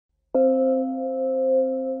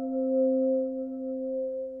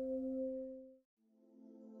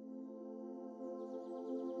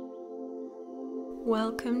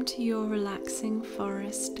Welcome to your relaxing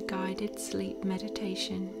forest guided sleep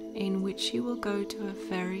meditation, in which you will go to a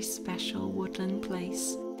very special woodland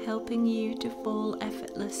place, helping you to fall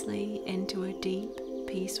effortlessly into a deep,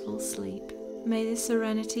 peaceful sleep. May the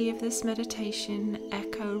serenity of this meditation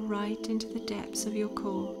echo right into the depths of your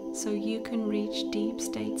core, so you can reach deep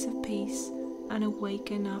states of peace and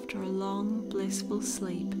awaken after a long, blissful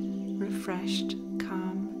sleep, refreshed,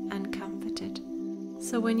 calm, and comforted.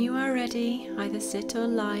 So when you are ready, either sit or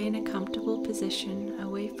lie in a comfortable position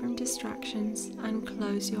away from distractions and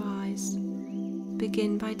close your eyes.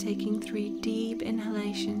 Begin by taking 3 deep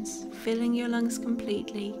inhalations, filling your lungs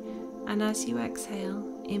completely, and as you exhale,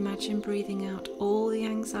 imagine breathing out all the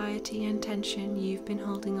anxiety and tension you've been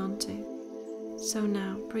holding on to. So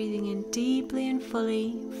now, breathing in deeply and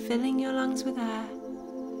fully, filling your lungs with air,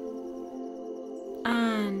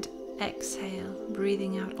 and exhale,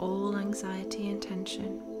 breathing out all anxiety and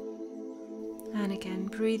tension. And again,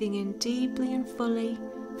 breathing in deeply and fully,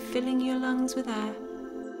 filling your lungs with air,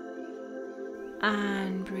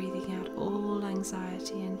 and breathing out all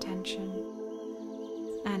anxiety and tension.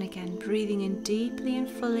 And again, breathing in deeply and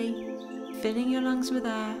fully, filling your lungs with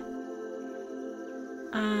air,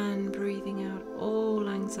 and breathing out all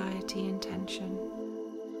anxiety and tension.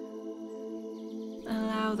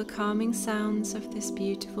 Allow the calming sounds of this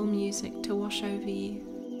beautiful music to wash over you,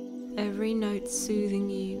 every note soothing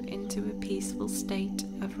you into a peaceful state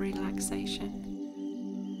of relaxation.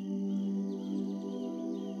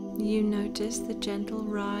 You notice the gentle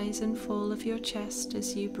rise and fall of your chest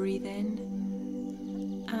as you breathe in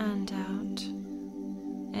and out,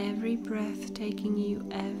 every breath taking you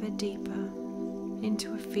ever deeper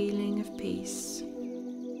into a feeling of peace.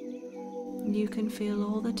 You can feel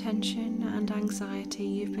all the tension and anxiety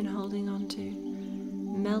you've been holding on to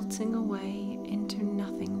melting away into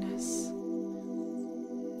nothingness,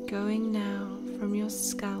 going now from your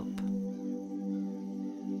scalp,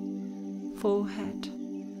 forehead,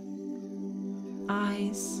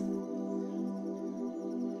 eyes,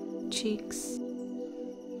 cheeks,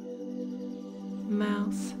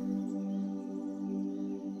 mouth,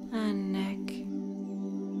 and neck,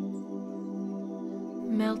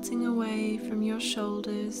 melting away from your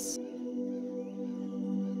shoulders,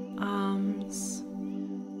 arms,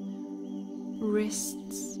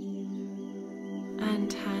 wrists,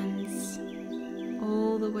 and hands,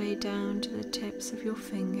 all the way down to the tips of your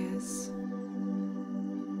fingers.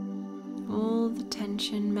 All the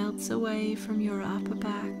tension melts away from your upper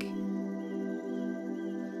back,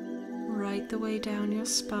 right the way down your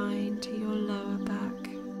spine to your lower back,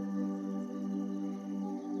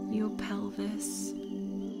 your pelvis,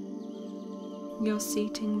 your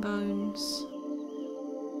seating bones,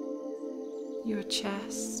 your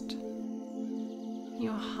chest,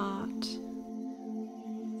 your heart,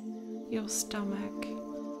 your stomach,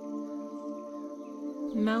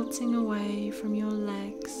 melting away from your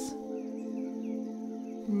legs,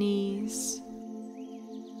 knees,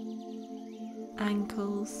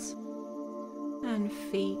 ankles, and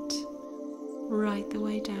feet, right the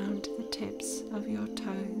way down to the tips of your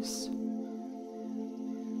toes.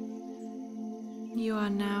 You are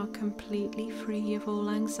now completely free of all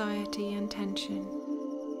anxiety and tension.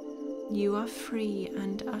 You are free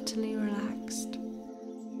and utterly relaxed.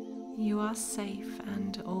 You are safe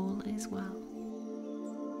and all is well.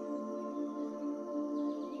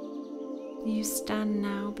 You stand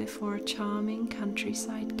now before a charming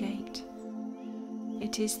countryside gate.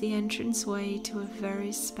 It is the entranceway to a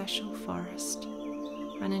very special forest,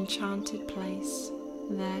 an enchanted place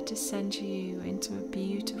there to send you into a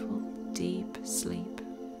beautiful, deep sleep,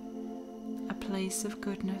 a place of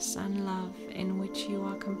goodness and love in which you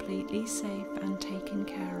are completely safe and taken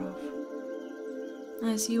care of.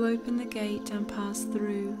 As you open the gate and pass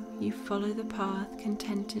through, you follow the path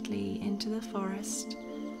contentedly into the forest,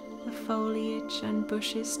 the foliage and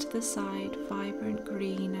bushes to the side vibrant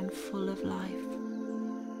green and full of life.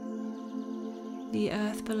 The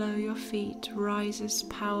earth below your feet rises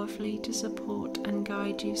powerfully to support and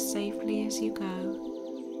guide you safely as you go,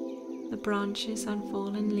 the branches and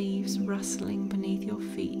fallen leaves rustling beneath your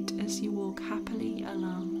feet as you walk happily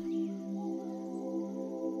along.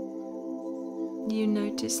 You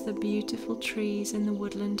notice the beautiful trees in the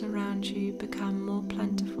woodland around you become more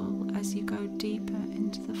plentiful as you go deeper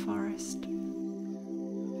into the forest.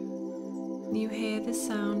 You hear the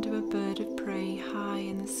sound of a bird of prey high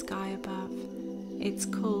in the sky above, its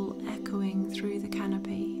call echoing through the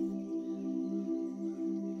canopy.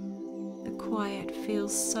 The quiet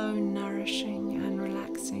feels so nourishing and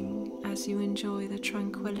relaxing as you enjoy the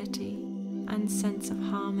tranquility and sense of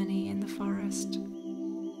harmony in the forest.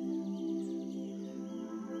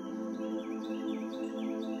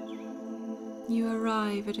 You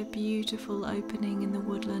arrive at a beautiful opening in the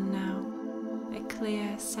woodland now, a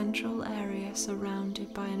clear central area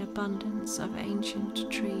surrounded by an abundance of ancient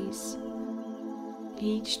trees.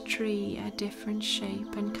 Each tree a different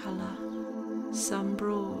shape and colour, some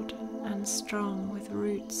broad and strong with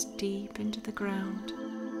roots deep into the ground,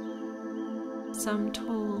 some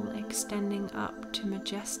tall extending up to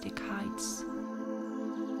majestic heights,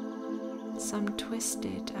 some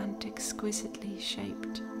twisted and exquisitely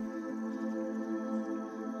shaped,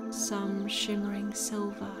 some shimmering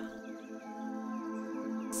silver,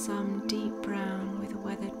 some deep brown with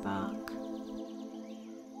weathered bark,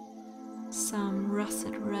 some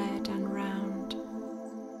russet red and round,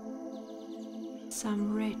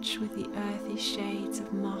 some rich with the earthy shades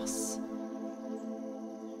of moss,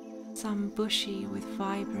 some bushy with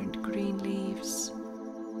vibrant green leaves,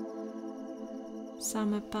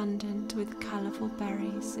 some abundant with colourful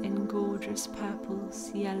berries in gorgeous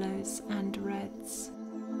purples, yellows and reds.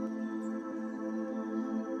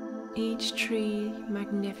 Each tree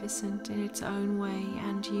magnificent in its own way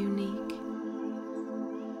and unique,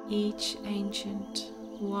 each ancient,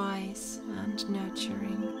 wise and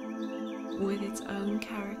nurturing, with its own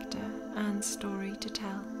character and story to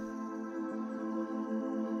tell.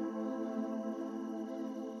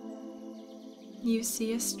 You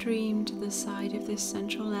see a stream to the side of this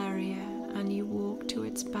central area, and you walk to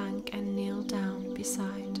its bank and kneel down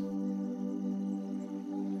beside.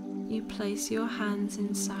 You place your hands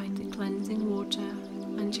inside the cleansing water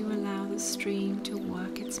and you allow the stream to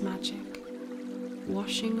work its magic,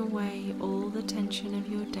 washing away all the tension of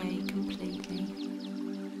your day completely,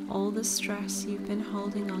 all the stress you've been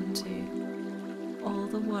holding on to, all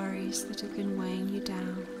the worries that have been weighing you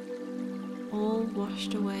down, all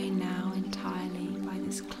washed away now entirely by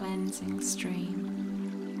this cleansing stream.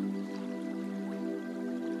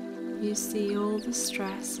 You see all the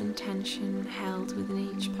stress and tension held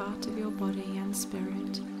within each part of your body and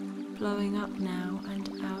spirit, flowing up now and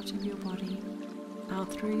out of your body,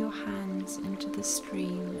 out through your hands into the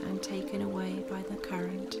stream and taken away by the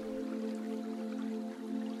current.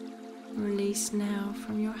 Release now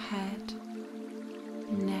from your head,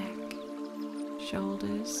 neck,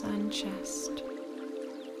 shoulders and chest.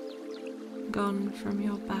 Gone from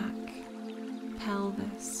your back,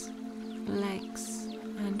 pelvis, legs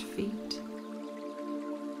and feet.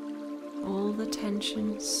 All the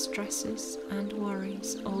tensions, stresses and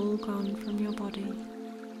worries all gone from your body,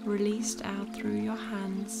 released out through your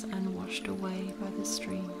hands and washed away by the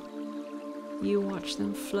stream. You watch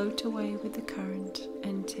them float away with the current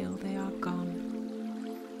until they are gone.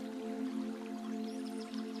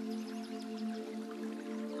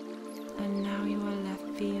 And now you are left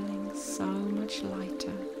feeling so much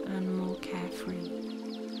lighter and more carefree.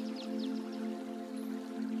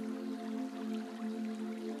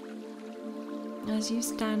 As you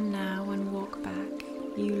stand now and walk back,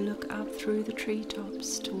 you look up through the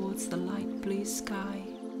treetops towards the light blue sky,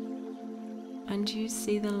 and you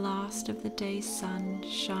see the last of the day's sun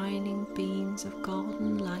shining beams of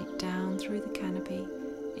golden light down through the canopy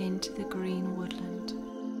into the green woodland.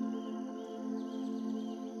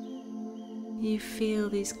 You feel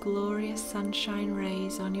these glorious sunshine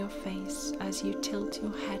rays on your face as you tilt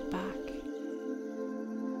your head back.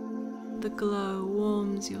 The glow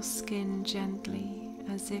warms your skin gently,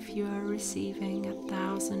 as if you are receiving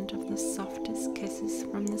 1,000 of the softest kisses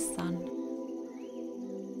from the sun.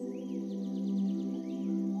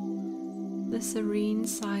 The serene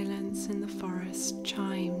silence in the forest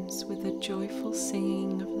chimes with the joyful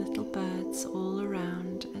singing of little birds all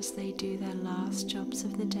around as they do their last jobs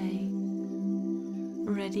of the day,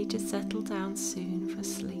 ready to settle down soon for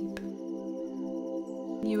sleep.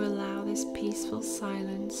 You allow this peaceful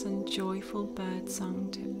silence and joyful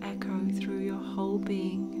birdsong to echo through your whole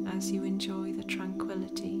being as you enjoy the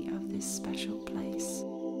tranquility of this special place.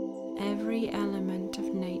 Every element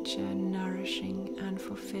of nature nourishing and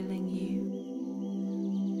fulfilling you.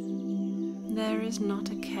 There is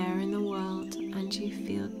not a care in the world, and you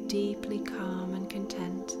feel deeply calm and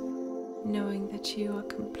content, knowing that you are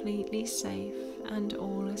completely safe and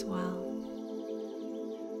all is well.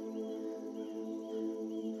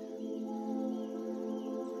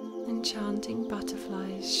 Enchanting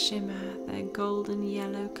butterflies shimmer their golden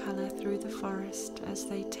yellow colour through the forest as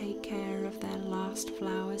they take care of their last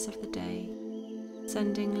flowers of the day,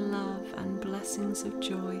 sending love and blessings of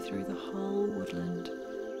joy through the whole woodland.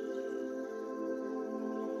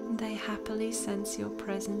 They happily sense your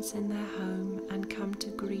presence in their home and come to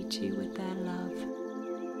greet you with their love.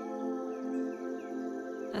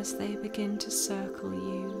 As they begin to circle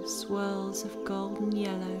you, swirls of golden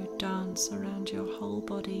yellow dance around your whole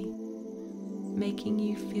body, making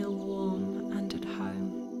you feel warm and at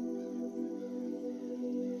home.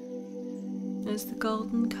 As the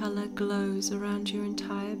golden color glows around your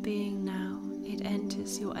entire being now, it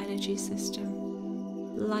enters your energy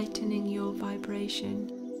system, lightening your vibration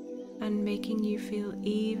and making you feel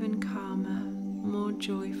even calmer, more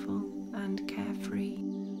joyful and carefree.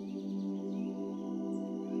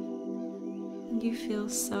 You feel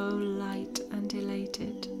so light and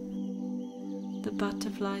elated. The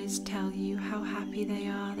butterflies tell you how happy they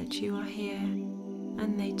are that you are here,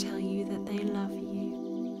 and they tell you that they love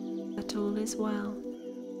you, that all is well,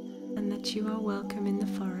 and that you are welcome in the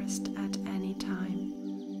forest at any time.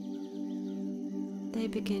 They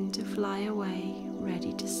begin to fly away,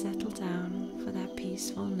 ready to settle down for their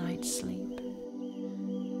peaceful night's sleep.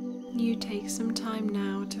 You take some time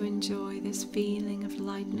now to enjoy this feeling of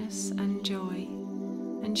lightness and joy,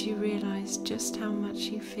 and you realize just how much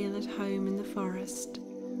you feel at home in the forest,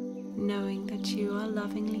 knowing that you are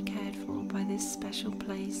lovingly cared for by this special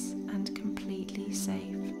place and completely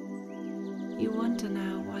safe. You wonder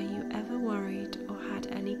now why you ever worried or had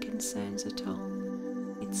any concerns at all.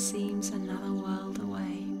 It seems another world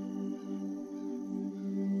away.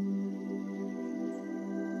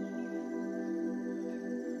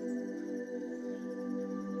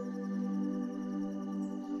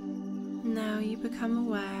 Now you become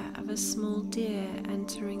aware of a small deer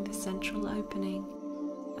entering the central opening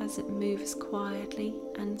as it moves quietly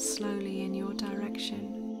and slowly in your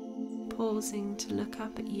direction, pausing to look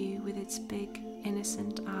up at you with its big,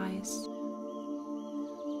 innocent eyes.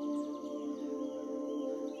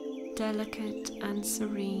 Delicate and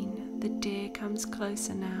serene, the deer comes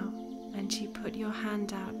closer now, and you put your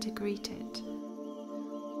hand out to greet it.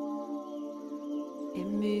 It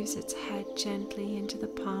moves its head gently into the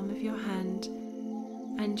palm of your hand,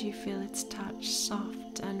 and you feel its touch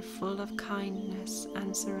soft and full of kindness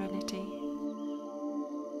and serenity.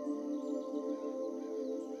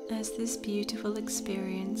 As this beautiful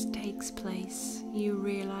experience takes place, you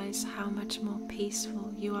realize how much more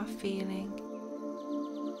peaceful you are feeling,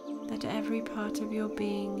 that every part of your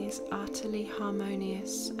being is utterly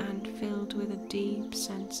harmonious and filled with a deep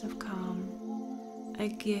sense of calm. A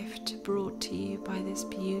gift brought to you by this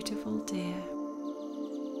beautiful deer.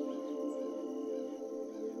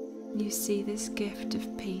 You see this gift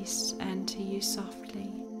of peace enter you softly,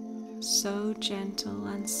 so gentle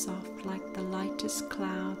and soft like the lightest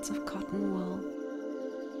clouds of cotton wool,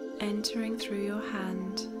 entering through your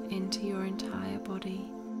hand into your entire body,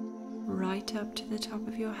 right up to the top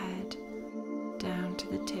of your head, down to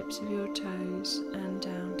the tips of your toes and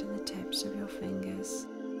down to the tips of your fingers,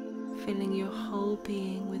 filling your whole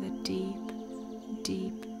being with a deep,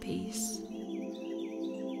 deep peace.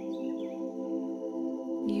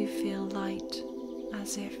 You feel light,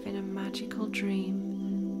 as if in a magical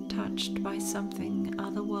dream, touched by something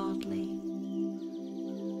otherworldly.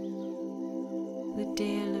 The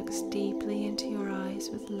deer looks deeply into your eyes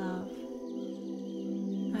with love,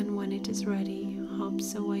 and when it is ready,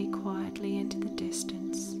 hops away quietly into the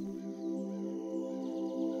distance.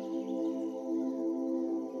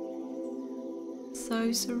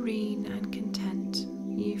 So serene and content,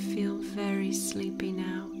 you feel very sleepy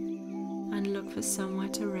now, and look for somewhere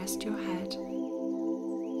to rest your head.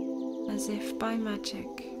 As if by magic,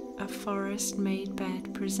 a forest-made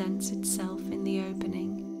bed presents itself in the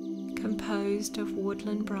opening, composed of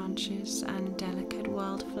woodland branches and delicate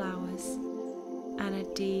wildflowers, and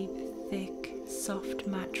a deep, thick, soft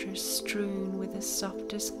mattress strewn with the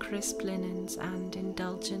softest crisp linens and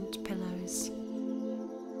indulgent pillows.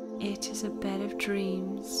 It is a bed of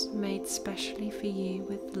dreams made specially for you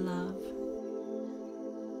with love.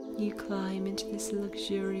 You climb into this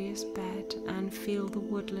luxurious bed and feel the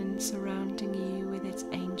woodland surrounding you with its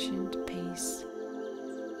ancient peace,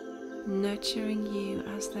 nurturing you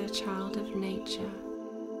as their child of nature,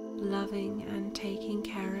 loving and taking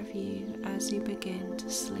care of you as you begin to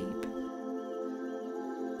sleep.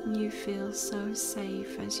 You feel so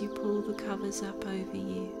safe as you pull the covers up over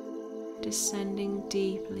you, descending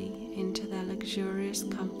deeply into their luxurious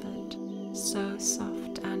comfort, so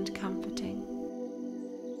soft and comforting.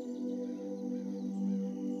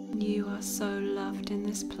 You are so loved in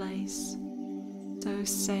this place, so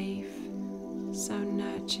safe, so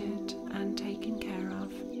nurtured and taken care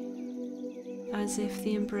of, as if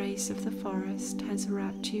the embrace of the forest has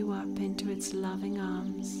wrapped you up into its loving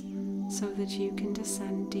arms, so that you can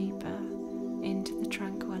descend deeper into the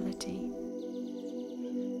tranquility.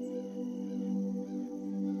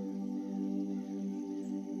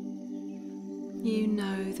 You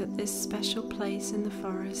know that this special place in the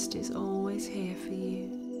forest is always here for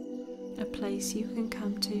you, a place you can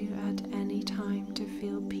come to at any time to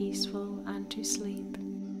feel peaceful and to sleep.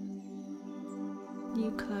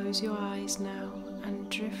 You close your eyes now and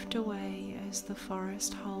drift away as the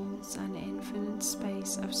forest holds an infinite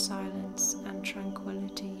space of silence and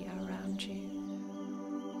tranquility around you.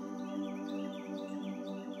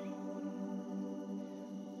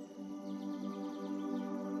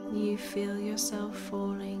 You feel yourself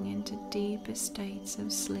falling into deeper states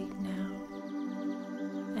of sleep now,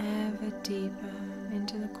 ever deeper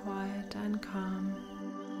into the quiet and calm,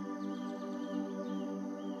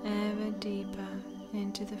 ever deeper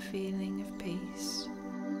into the feeling of peace.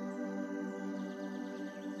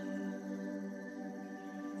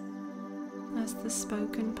 As the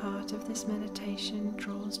spoken part of this meditation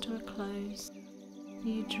draws to a close,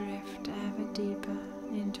 you drift ever deeper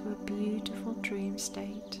into a beautiful dream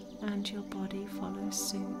state, and your body follows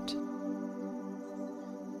suit.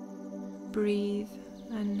 Breathe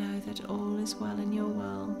and know that all is well in your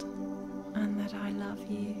world, and that I love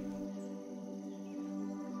you.